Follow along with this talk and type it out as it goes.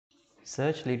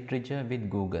Search literature with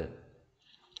Google.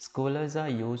 Scholars are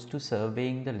used to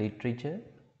surveying the literature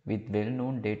with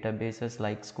well-known databases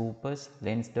like Scopus,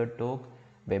 Lens.org,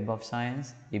 Web of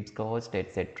Science, Ibscohost,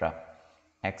 etc.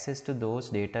 Access to those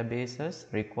databases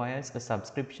requires a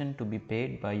subscription to be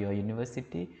paid by your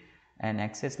university, and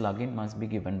access login must be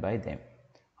given by them.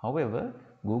 However,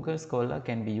 Google Scholar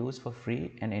can be used for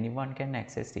free and anyone can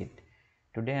access it.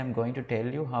 Today I am going to tell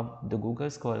you how the Google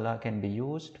Scholar can be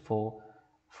used for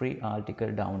free article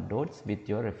downloads with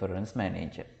your reference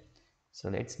manager. So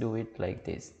let's do it like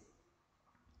this.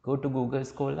 Go to Google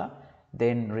Scholar,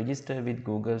 then register with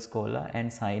Google Scholar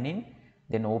and sign in.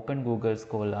 Then open Google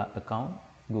Scholar account,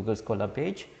 Google Scholar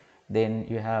page. Then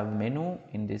you have menu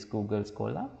in this Google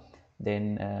Scholar.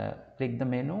 Then click the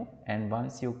menu, and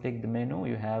once you click the menu,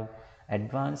 you have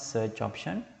advanced search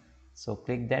option. So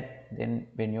click that. Then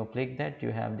when you click that,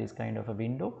 you have this kind of a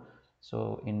window.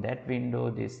 So in that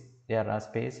window, there are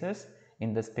spaces.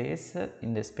 In the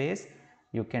space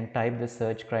you can type the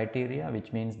search criteria,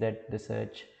 which means that the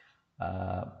search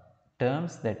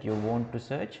terms that you want to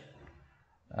search,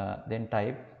 then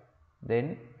type.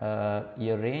 Then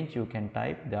your range, you can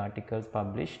type the articles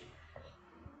published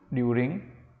during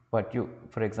what you,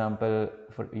 for example,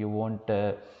 you want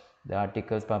the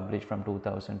articles published from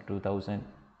 2000 to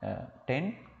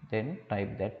 2010, then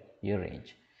type that year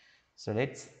range. So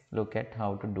let's look at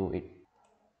how to do it.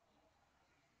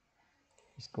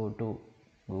 Let's go to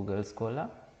Google Scholar,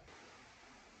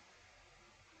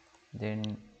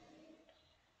 then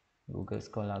Google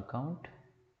Scholar account.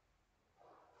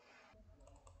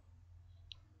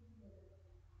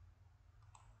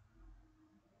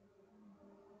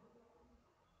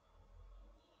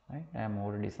 Right, I am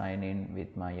already signed in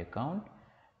with my account.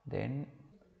 Then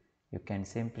you can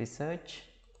simply search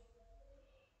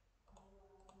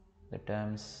the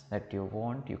terms that you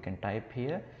want. You can type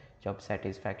here job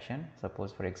satisfaction.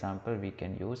 Suppose, for example, we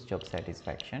can use job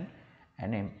satisfaction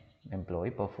and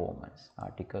employee performance,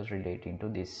 articles relating to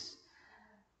this.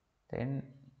 Then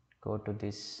go to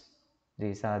this.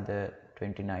 These are the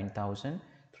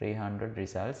 29,300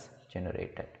 results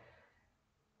generated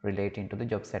relating to the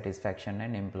job satisfaction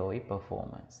and employee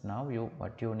performance. Now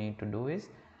what you need to do is,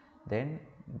 then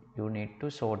you need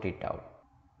to sort it out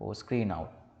or screen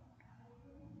out.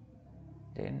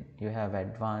 Then you have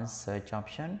advanced search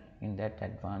option. In that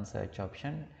advanced search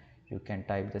option, you can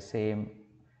type the same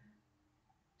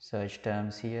search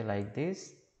terms here like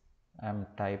this. I'm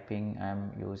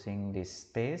using this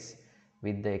space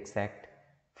with the exact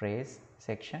phrase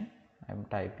section. I'm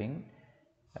typing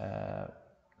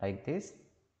like this,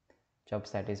 job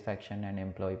satisfaction and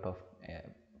employee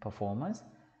performance.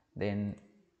 Then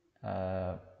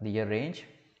the year range,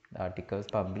 the articles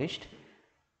published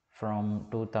from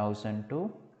 2000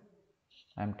 to,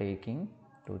 I'm taking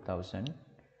 2000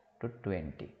 to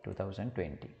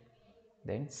 2020.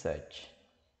 Then search.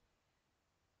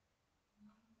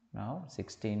 Now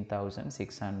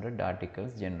 16,600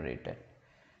 articles generated.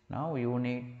 Now you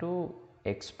need to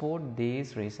export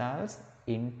these results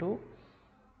into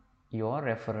your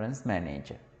reference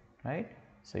manager, right?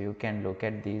 So you can look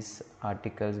at these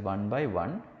articles one by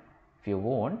one if you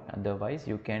want. Otherwise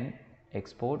you can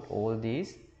export all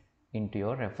these into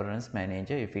your reference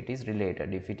manager if it is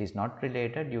related. If it is not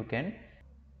related, you can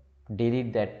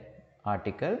delete that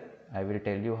article. I will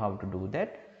tell you how to do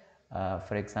that.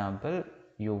 For example,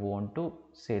 you want to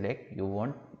select,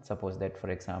 suppose that,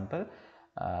 for example,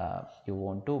 you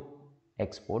want to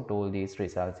export all these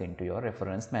results into your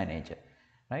reference manager,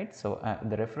 right? So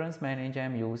the reference manager I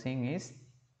am using is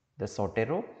the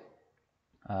Zotero.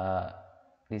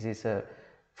 This is a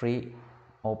free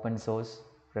open source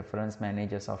reference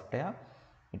manager software.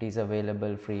 It is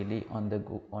available freely on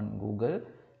Google.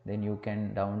 Then you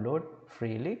can download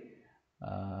freely.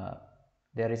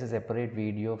 There is a separate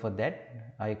video for that.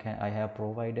 I have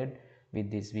provided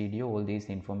with this video all this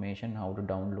information how to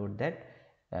download that.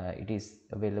 It is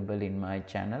available in my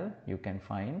channel. You can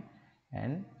find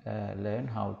and learn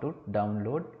how to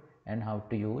download and how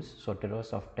to use Zotero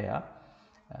software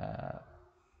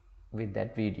with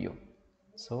that video.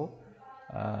 So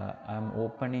I'm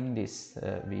opening this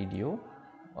video.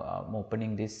 I'm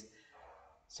opening this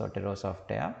Zotero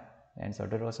software, and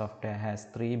Zotero software has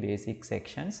three basic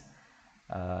sections.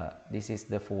 This is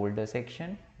the folder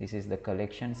section, this is the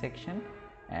collection section,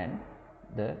 and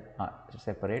the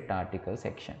separate article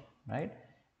section, right?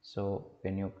 So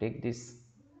when you click this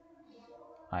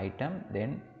item,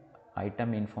 then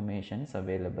item information is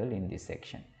available in this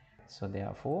section. So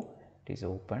therefore it is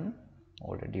open,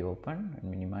 already open, and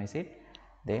minimize it.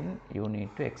 Then you need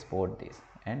to export this,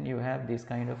 and you have this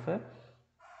kind of a,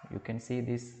 you can see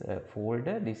this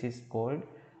folder. This is called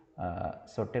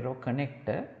Zotero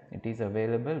connector. It is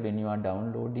available when you are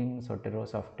downloading Zotero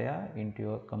software into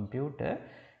your computer.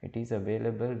 It is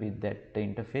available with that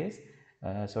interface,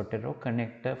 Zotero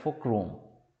connector for Chrome,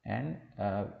 and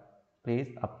please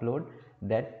upload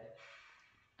that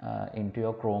into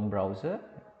your Chrome browser.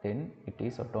 Then it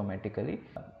is automatically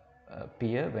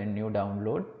appear when you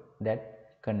download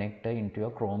that connector into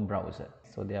your Chrome browser.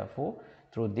 So therefore,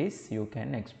 through this you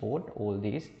can export all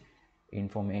these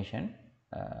information,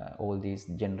 all these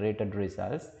generated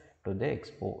results to the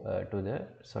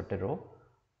Zotero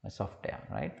software,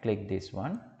 right? Click this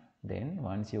one. Then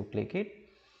once you click it,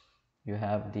 you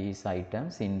have these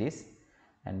items in this.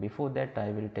 And before that,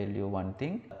 I will tell you one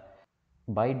thing.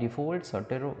 By default,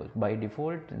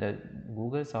 the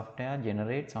Google software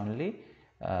generates only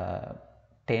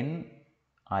 10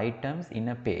 items in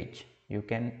a page. You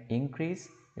can increase,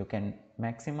 you can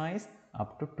maximize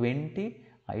up to 20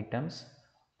 items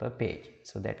per page.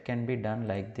 So that can be done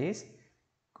like this.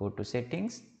 Go to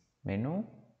settings, menu,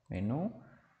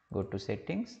 go to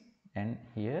settings, and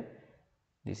here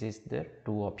this is the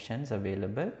two options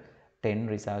available: 10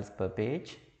 results per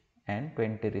page and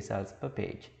 20 results per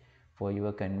page. For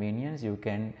your convenience, you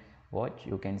can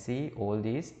see all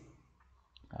these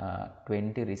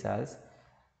 20 results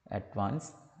at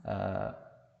once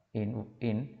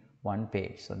in one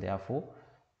page. So therefore,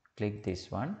 click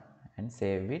this one and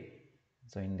save it.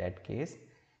 So in that case,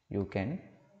 you can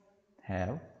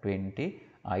have 20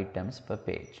 items per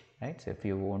page, right? So if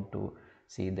you want to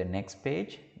see the next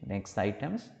page, next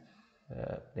items,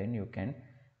 then you can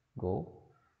go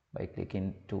by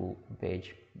clicking to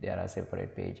page. There are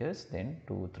separate pages, then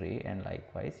 2, 3, and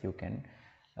likewise you can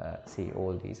see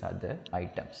all these other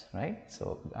items, right?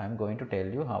 So I'm going to tell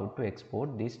you how to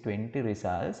export these 20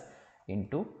 results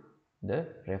into the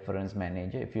reference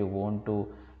manager. If you want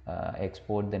to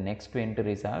export the next 20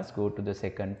 results, go to the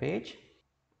second page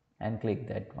and click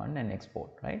that one and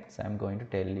export, right? So I'm going to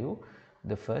tell you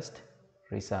the first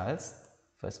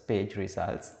page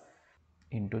results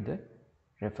into the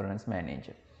reference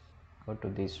manager. Go to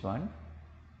this one,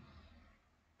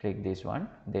 click this one,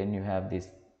 then you have this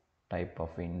type of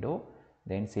window,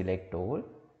 then select all,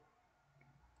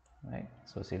 right?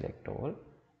 So select all.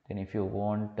 Then if you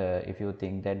want, if you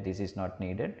think that this is not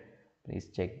needed, please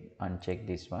uncheck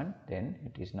this one. Then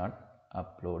it is not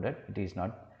uploaded, it is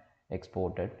not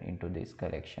exported into this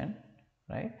collection,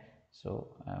 right?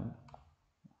 So I'm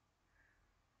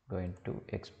going to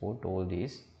export all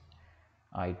these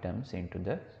items into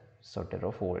the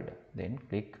Zotero folder. Then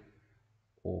click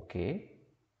OK,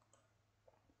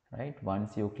 right?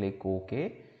 Once you click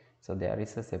OK, so there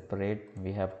is a separate,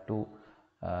 we have to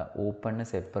open a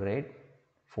separate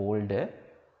folder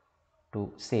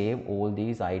to save all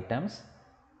these items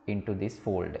into this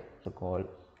folder. So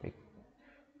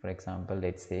for example,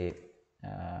 let's say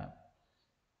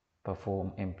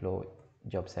perform employee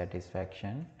job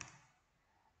satisfaction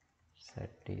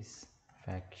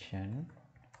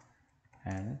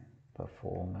and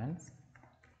performance,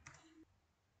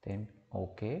 then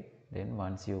OK. Then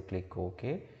once you click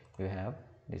OK, you have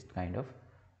this kind of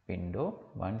window.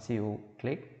 Once you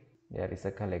click, there is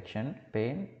a collection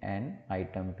pane and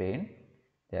item pane.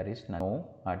 There is no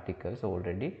articles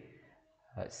already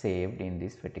saved in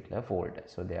this particular folder.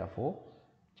 So therefore,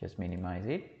 just minimize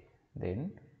it,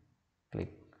 then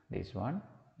click this one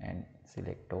and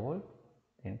select all,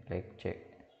 then click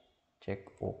check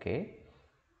OK,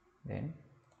 then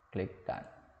click done,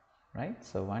 right?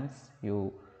 So once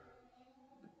you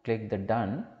click the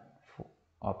done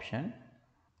option,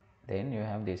 then you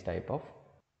have this type of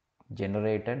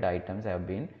generated items have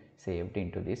been saved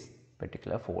into this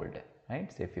particular folder,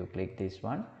 right? So if you click this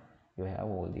one, you have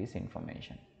all this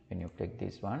information. When you click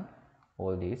this one,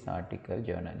 all these article,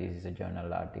 journal, this is a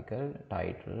journal article,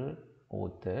 title,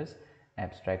 authors,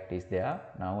 abstract is there.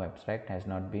 Now abstract has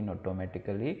not been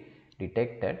automatically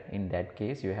detected. In that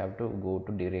case, you have to go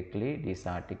to directly this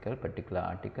article, particular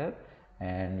article,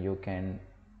 and you can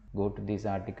go to this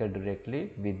article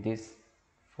directly with this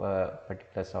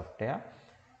particular software.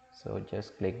 So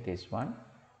just click this one.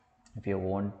 If you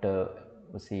want to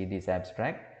see this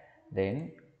abstract,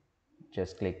 then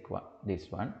just click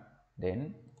this one,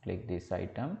 then click this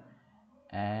item,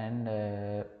 and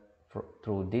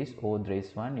through this or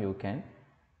this one you can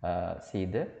see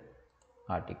the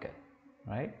article,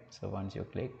 right? So once you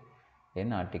click,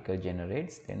 then article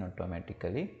generates, then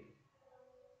automatically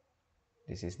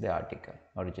this is the article,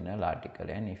 original article,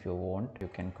 and if you want, you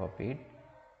can copy it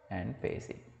and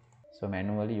paste it. So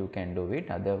manually you can do it,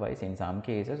 otherwise in some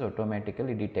cases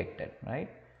automatically detected, right?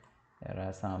 There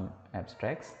are some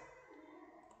abstracts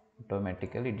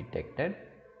automatically detected,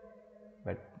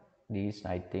 but these,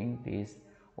 I think these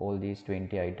all these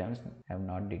 20 items have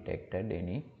not detected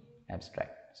any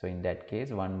abstract. So in that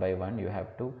case, one by one you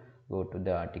have to go to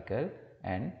the article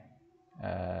and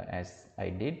as I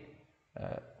did,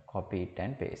 copy it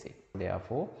and paste it.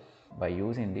 Therefore, by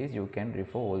using this you can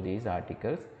refer all these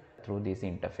articles through this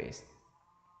interface.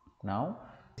 Now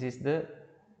this is the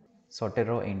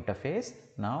Zotero interface.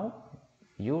 Now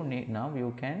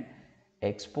you can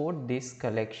export this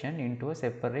collection into a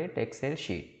separate Excel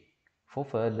sheet for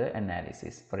further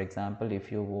analysis. For example,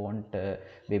 if you want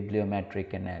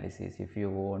bibliometric analysis, if you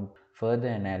want further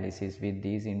analysis with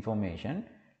these information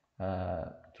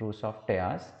through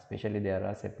softwares, especially there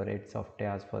are separate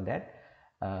softwares for that,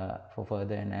 for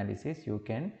further analysis you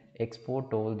can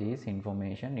export all these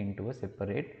information into a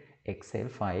separate Excel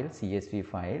file, CSV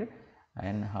file,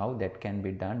 and how that can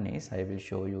be done is I will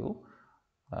show you.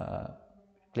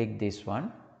 Click this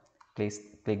one,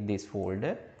 click this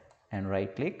folder and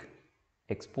right click,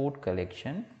 export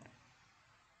collection,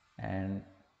 and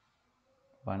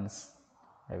once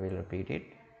I will repeat it,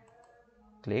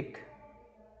 click,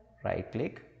 right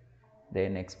click,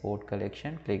 then export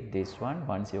collection, click this one.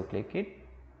 Once you click it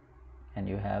and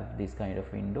you have this kind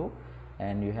of window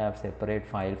and you have separate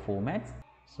file formats.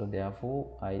 So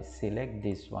therefore I select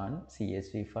this one,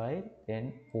 CSV file,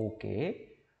 then OK.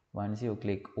 Once you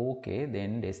click OK,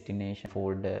 then destination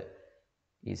folder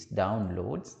is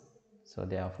downloads. So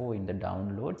therefore in the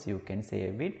downloads you can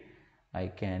save it. I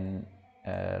can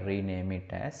rename it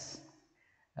as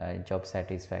job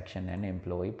satisfaction and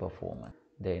employee performance,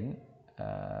 then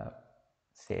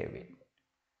save it.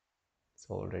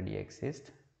 So already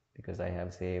exists because I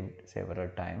have saved several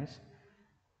times.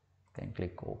 Then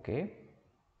click OK.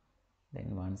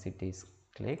 Then once it is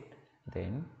clicked,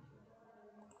 then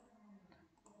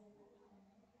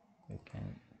you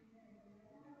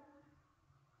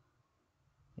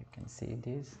can see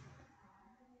this.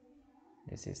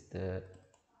 This is the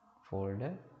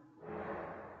folder.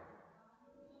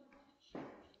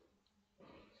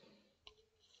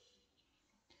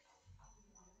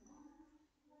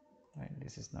 Right,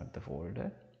 this is not the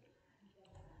folder.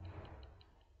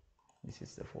 This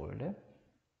is the folder,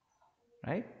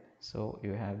 right? So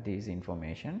you have these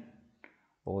information,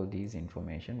 all these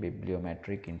information,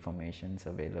 bibliometric informations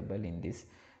available in this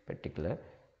particular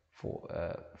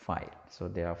file. So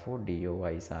therefore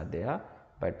DOIs are there,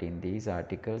 but in these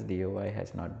articles DOI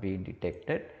has not been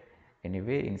detected.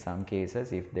 Anyway, in some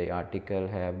cases if the article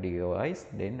have DOIs,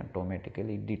 then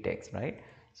automatically it detects, right?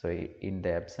 So in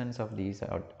the absence of these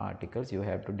articles you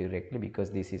have to directly, because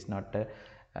this is not a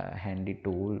handy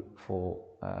tool for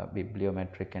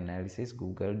bibliometric analysis.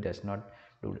 Google does not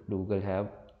Google have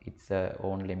its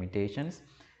own limitations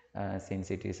since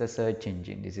it is a search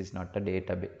engine. This is not a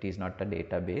database. It is not a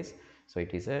database, so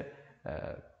it is a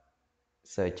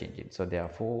search engine. So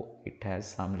therefore it has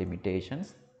some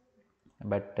limitations,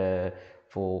 but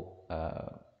for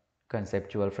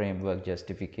conceptual framework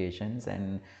justifications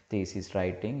and thesis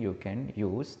writing you can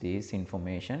use this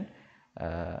information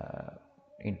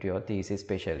into your thesis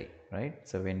specially, right?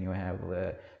 So when you have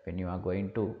when you are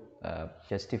going to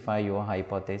justify your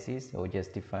hypothesis or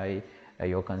justify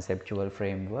your conceptual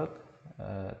framework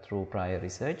through prior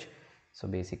research, so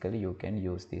basically you can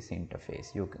use this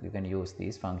interface, you can use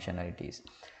these functionalities,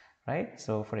 right?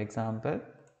 So for example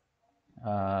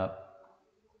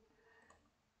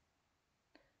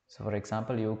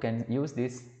you can use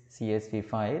this CSV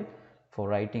file for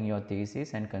writing your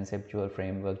thesis and conceptual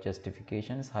framework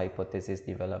justifications, hypothesis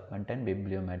development and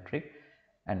bibliometric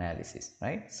analysis,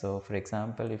 right? So for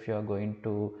example, if you are going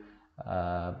to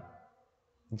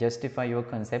justify your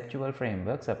conceptual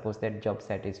framework, suppose that job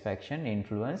satisfaction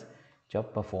influence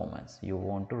job performance, you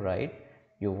want to write,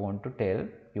 you want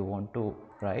to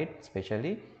write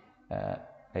especially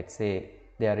let's say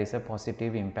there is a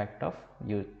positive impact of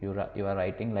you are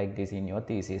writing like this in your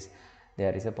thesis,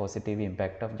 there is a positive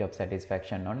impact of job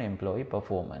satisfaction on employee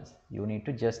performance, you need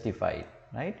to justify it,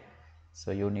 right?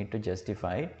 So you need to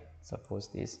justify it, suppose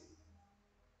this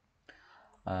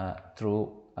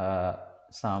through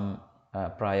some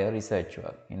prior research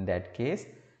work. In that case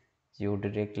you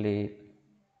directly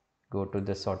go to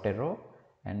the Zotero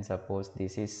and suppose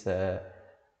this is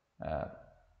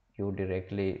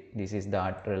this is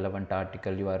the relevant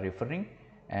article you are referring,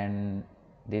 and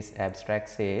this abstract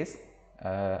says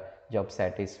job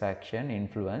satisfaction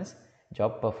influence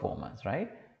job performance, right?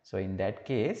 So in that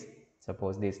case,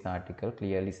 suppose this article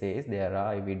clearly says there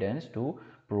are evidence to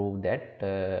prove that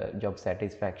job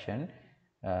satisfaction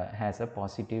has a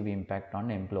positive impact on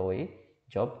employee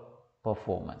job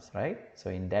performance, right? So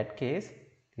in that case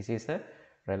this is a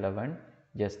relevant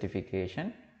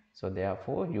justification So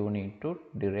therefore you need to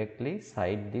directly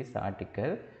cite this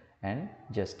article and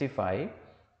justify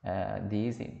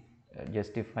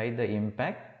justify the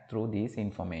impact through this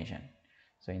information.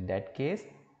 So in that case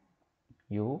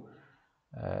you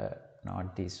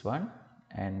not this one,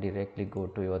 and directly go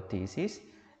to your thesis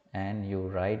and you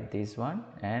write this one,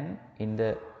 and in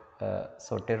the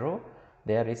Zotero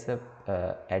there is a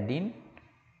add-in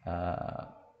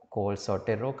called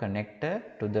Zotero connector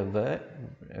to the Word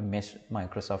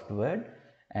Microsoft Word,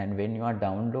 and when you are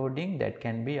downloading that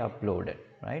can be uploaded,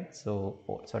 right? So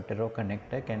Zotero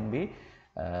connector can be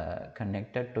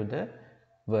connected to the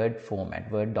Word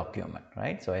format, Word document,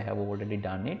 right? So I have already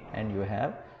done it, and you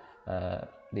have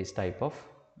this type of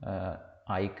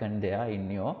icon there in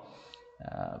your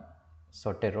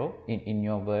Zotero in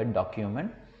your Word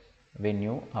document when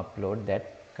you upload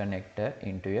that connector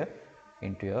into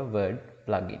your Word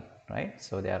plugin, right?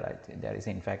 So there is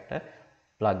in fact a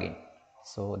plugin.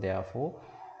 So therefore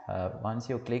once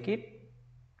you click it,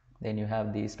 then you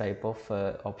have these type of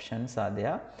options are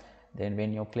there. Then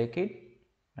when you click it,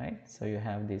 right, so you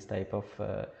have this type of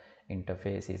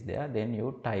interface is there. Then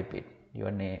you type it,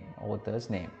 your name, author's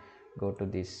name, go to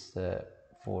this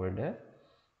folder,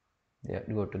 there,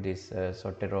 go to this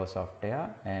Zotero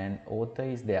software, and author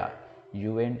is there,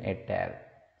 UN et al.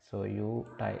 So you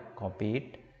copy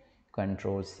it,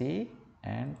 Control C,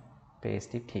 and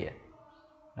paste it here,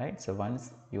 right? So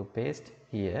once you paste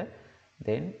here,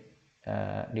 then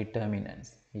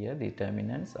determinants here,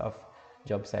 determinants of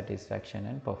job satisfaction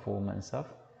and performance of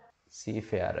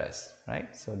seafarers,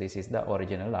 right? So this is the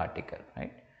original article,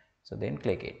 right? So then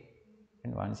click it,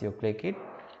 and once you click it,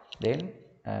 then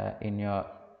in your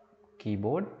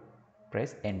keyboard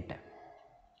press enter,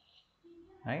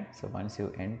 right? So once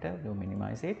you enter, you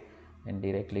minimize it and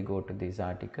directly go to this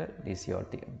article, this your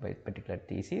particular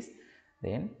thesis,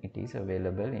 then it is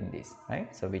available in this,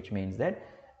 right? So which means that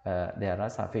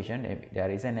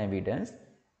there is an evidence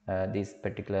this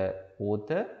particular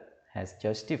author has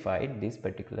justified this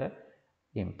particular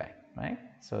impact, right?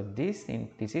 So this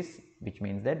is which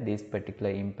means that this particular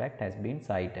impact has been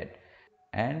cited,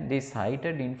 and this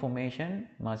cited information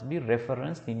must be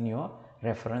referenced in your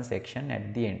reference section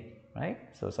at the end, right?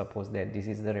 So suppose that this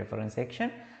is the reference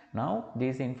section, now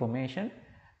this information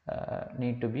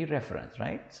need to be referenced,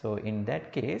 right? So in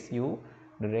that case you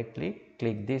directly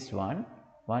click this one.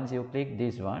 Once you click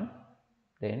this one,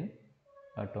 then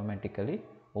automatically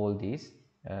all these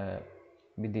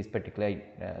with this particular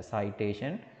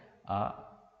citation are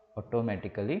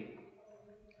automatically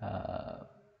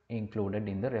included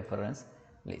in the reference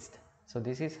list. So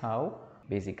this is how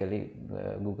basically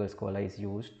Google Scholar is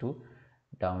used to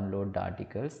download the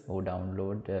articles or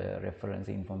download the reference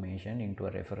information into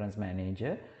a reference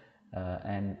manager,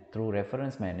 and through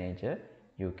reference manager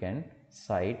you can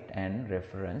cite and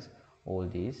reference all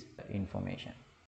these information.